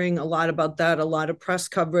hearing a lot about that, a lot of press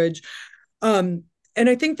coverage. And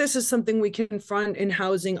I think this is something we confront in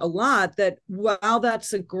housing a lot, that while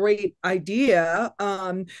that's a great idea,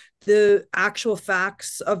 the actual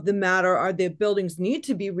facts of the matter are that buildings need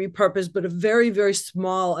to be repurposed, but a very, very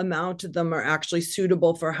small amount of them are actually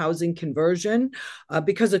suitable for housing conversion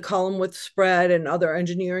because of column width spread and other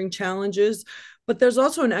engineering challenges. But there's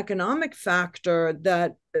also an economic factor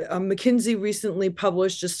that McKinsey recently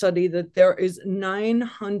published a study that there is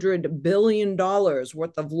 $900 billion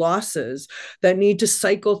worth of losses that need to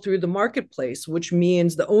cycle through the marketplace, which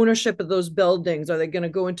means the ownership of those buildings, are they going to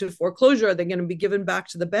go into foreclosure? Are they going to be given back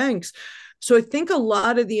to the banks? So I think a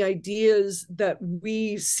lot of the ideas that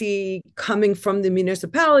we see coming from the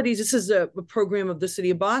municipalities, this is a program of the city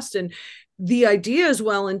of Boston, the idea is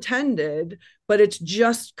well intended, but it's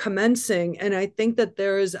just commencing. And I think that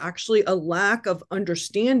there is actually a lack of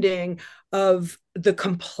understanding of the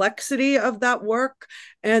complexity of that work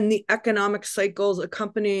and the economic cycles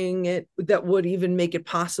accompanying it that would even make it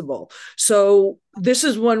possible. So this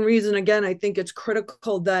is one reason, again, I think it's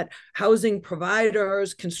critical that housing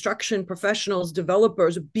providers, construction professionals,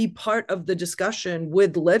 developers be part of the discussion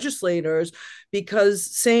with legislators,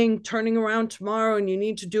 because saying turning around tomorrow and you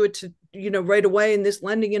need to do it to right away in this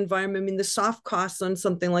lending environment, I mean, the soft costs on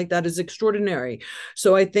something like that is extraordinary.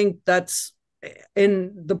 So I think that's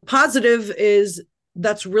and the positive is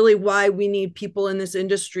that's really why we need people in this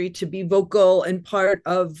industry to be vocal and part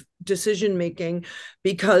of decision making,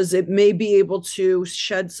 because it may be able to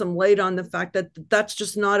shed some light on the fact that that's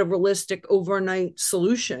just not a realistic overnight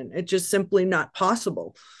solution. It's just simply not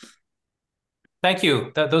possible. Thank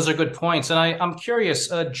you. Those are good points. And I'm curious,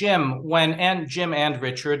 Jim, Jim and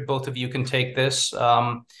Richard, both of you can take this.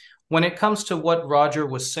 When it comes to what Roger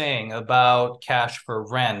was saying about cash for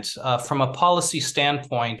rent, from a policy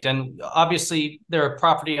standpoint, and obviously there are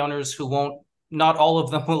property owners who not all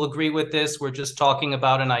of them will agree with this. We're just talking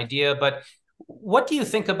about an idea, but what do you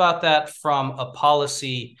think about that from a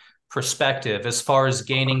policy perspective as far as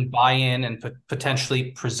gaining buy-in and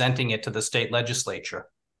potentially presenting it to the state legislature?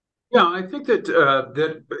 Yeah, I think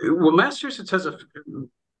that Massachusetts has a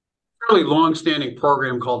fairly long-standing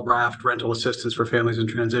program called RAFT, Rental Assistance for Families in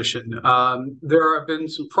Transition. There have been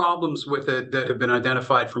some problems with it that have been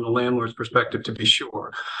identified from the landlord's perspective, to be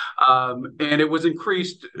sure. And it was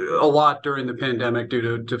increased a lot during the pandemic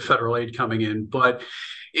due to federal aid coming in, but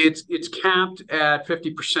it's capped at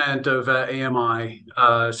 50% of AMI,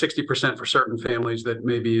 60% for certain families that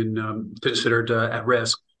may be considered at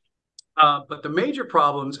risk. But the major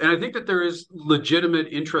problems, and I think that there is legitimate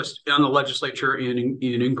interest in the legislature in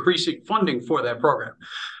increasing funding for that program.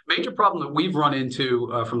 Major problem that we've run into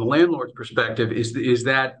from the landlord's perspective is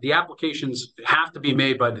that the applications have to be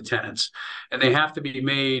made by the tenants, and they have to be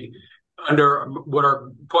made under what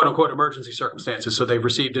are quote unquote emergency circumstances. So they've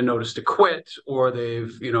received a notice to quit, or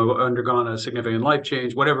they've undergone a significant life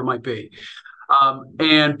change, whatever it might be.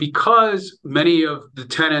 And because many of the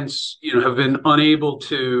tenants, have been unable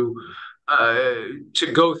to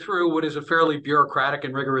go through what is a fairly bureaucratic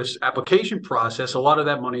and rigorous application process, a lot of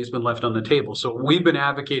that money has been left on the table. So what we've been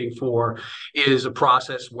advocating for is a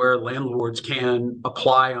process where landlords can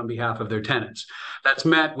apply on behalf of their tenants. That's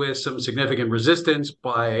met with some significant resistance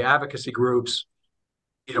by advocacy groups,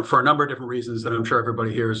 for a number of different reasons that I'm sure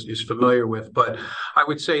everybody here is familiar with. But I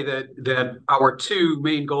would say that our two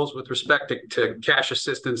main goals with respect to cash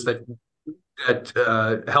assistance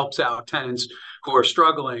that helps out tenants who are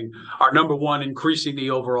struggling are, number one, increasing the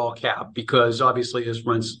overall cap, because obviously as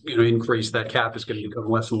rents increase, that cap is going to become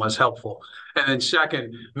less and less helpful. And then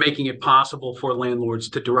second, making it possible for landlords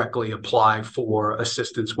to directly apply for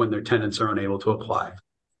assistance when their tenants are unable to apply.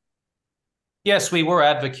 Yes, we were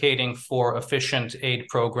advocating for efficient aid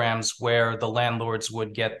programs where the landlords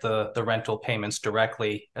would get the rental payments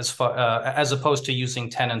directly, as opposed to using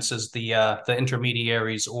tenants as the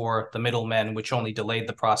intermediaries or the middlemen, which only delayed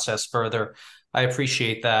the process further. I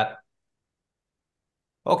appreciate that.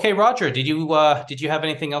 Okay, Roger, did you have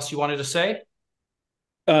anything else you wanted to say?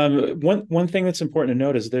 One thing that's important to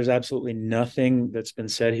note is there's absolutely nothing that's been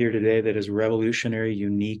said here today that is revolutionary,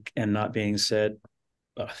 unique, and not being said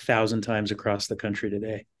 1,000 times across the country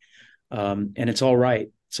today. And it's all right.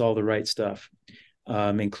 It's all the right stuff,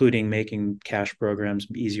 including making cash programs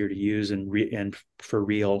easier to use and for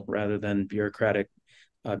real, rather than bureaucratic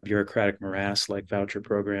morass like voucher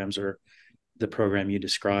programs or the program you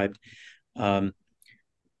described.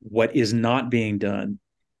 What is not being done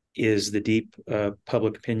is the deep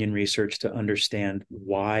public opinion research to understand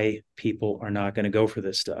why people are not going to go for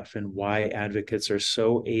this stuff, and why advocates are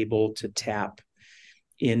so able to tap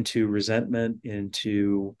into resentment,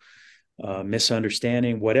 into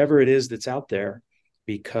misunderstanding, whatever it is that's out there,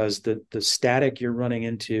 because the static you're running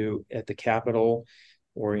into at the Capitol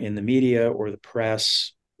or in the media or the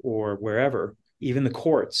press or wherever, even the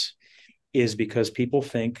courts, is because people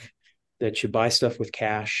think that you buy stuff with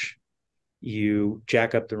cash, you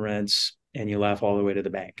jack up the rents, and you laugh all the way to the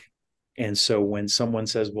bank. And so when someone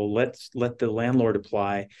says, well, let the landlord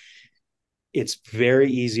apply, it's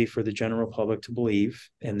very easy for the general public to believe,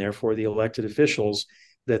 and therefore the elected officials,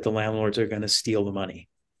 that the landlords are going to steal the money.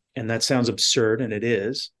 And that sounds absurd, and it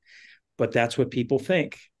is, but that's what people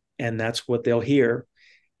think, and that's what they'll hear,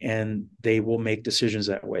 and they will make decisions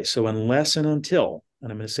that way. So unless and until,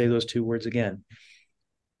 and I'm going to say those two words again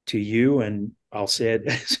to you, and I'll say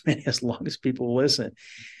it as long as people listen,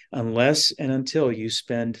 unless and until you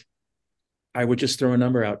spend, I would just throw a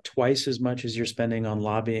number out, twice as much as you're spending on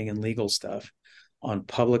lobbying and legal stuff, on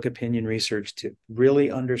public opinion research to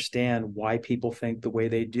really understand why people think the way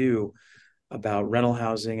they do about rental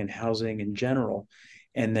housing and housing in general,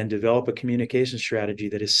 and then develop a communication strategy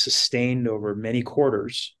that is sustained over many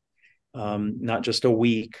quarters, not just a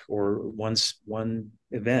week or one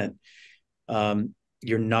event.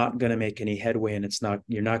 You're not going to make any headway, and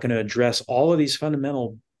you're not going to address all of these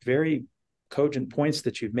fundamental, very cogent points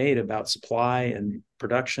that you've made about supply and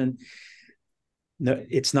production. No,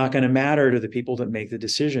 it's not going to matter to the people that make the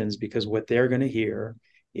decisions, because what they're going to hear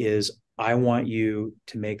is, I want you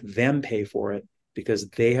to make them pay for it because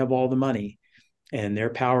they have all the money and they're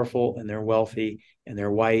powerful and they're wealthy and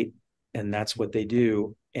they're white and that's what they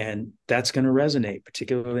do. And that's going to resonate,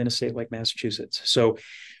 particularly in a state like Massachusetts. So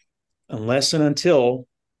unless and until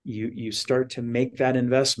you start to make that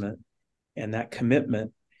investment and that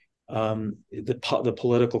commitment, the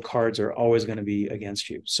political cards are always going to be against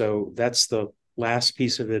you. So that's the last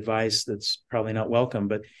piece of advice that's probably not welcome,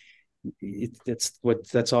 but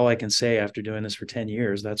that's all I can say after doing this for 10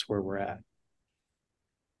 years. That's where we're at.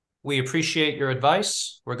 We appreciate your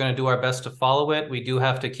advice. We're going to do our best to follow it. We do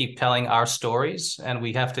have to keep telling our stories, and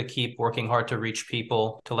we have to keep working hard to reach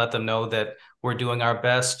people, to let them know that we're doing our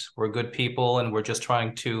best, we're good people, and we're just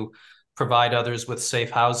trying to provide others with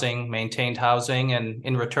safe housing, maintained housing, and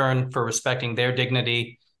in return for respecting their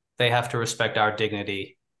dignity, they have to respect our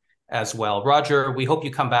dignity as well. Roger, we hope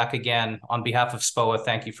you come back again. On behalf of SPOA,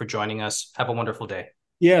 thank you for joining us. Have a wonderful day.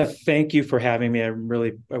 Yeah, thank you for having me. I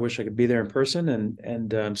wish I could be there in person,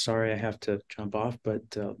 and I'm sorry I have to jump off,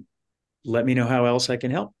 but let me know how else I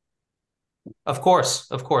can help. Of course.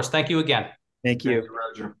 Thank you again. Thank you. Thank you,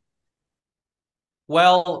 Roger.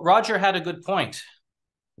 Well, Roger had a good point.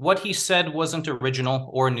 What he said wasn't original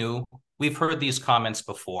or new. We've heard these comments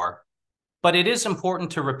before, but it is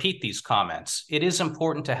important to repeat these comments. It is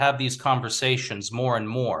important to have these conversations more and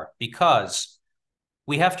more because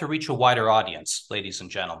we have to reach a wider audience, ladies and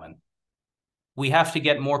gentlemen. We have to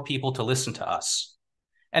get more people to listen to us.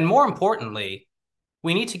 And more importantly,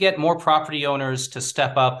 we need to get more property owners to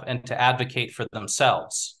step up and to advocate for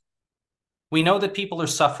themselves. We know that people are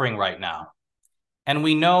suffering right now, and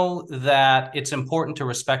we know that it's important to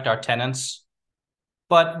respect our tenants,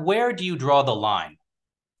 but where do you draw the line?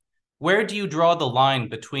 Where do you draw the line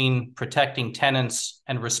between protecting tenants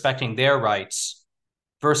and respecting their rights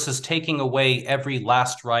versus taking away every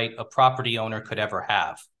last right a property owner could ever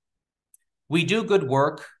have? We do good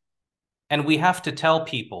work, and we have to tell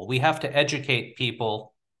people, we have to educate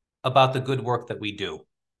people about the good work that we do.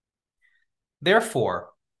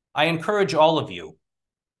 Therefore, I encourage all of you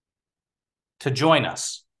to join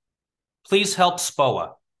us. Please help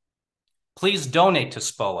SPOA. Please donate to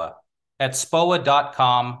SPOA at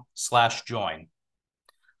spoa.com/join.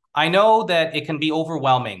 I know that it can be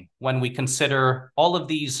overwhelming when we consider all of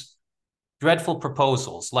these dreadful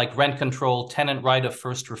proposals like rent control, tenant right of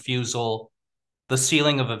first refusal, the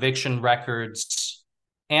sealing of eviction records,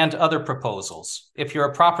 and other proposals. If you're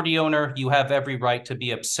a property owner, you have every right to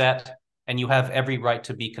be upset and you have every right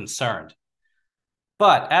to be concerned.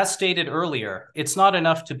 But as stated earlier, it's not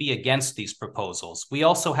enough to be against these proposals. We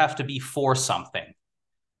also have to be for something.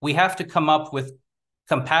 We have to come up with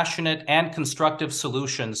compassionate and constructive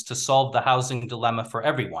solutions to solve the housing dilemma for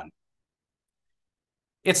everyone.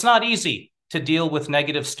 It's not easy to deal with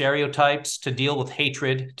negative stereotypes, to deal with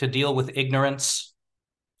hatred, to deal with ignorance.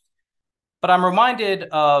 But I'm reminded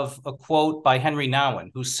of a quote by Henry Nouwen,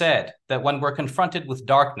 who said that when we're confronted with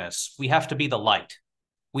darkness, we have to be the light.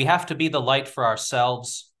 We have to be the light for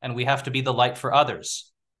ourselves, and we have to be the light for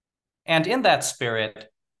others. And in that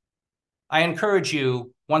spirit, I encourage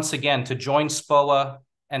you once again to join SPOA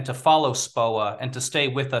and to follow SPOA and to stay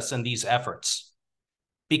with us in these efforts,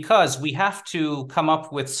 because we have to come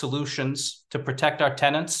up with solutions to protect our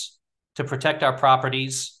tenants, to protect our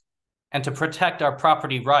properties, and to protect our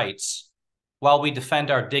property rights while we defend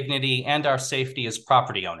our dignity and our safety as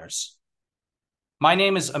property owners. My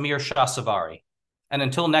name is Amir Shahsavari, and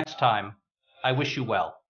until next time, I wish you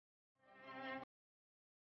well.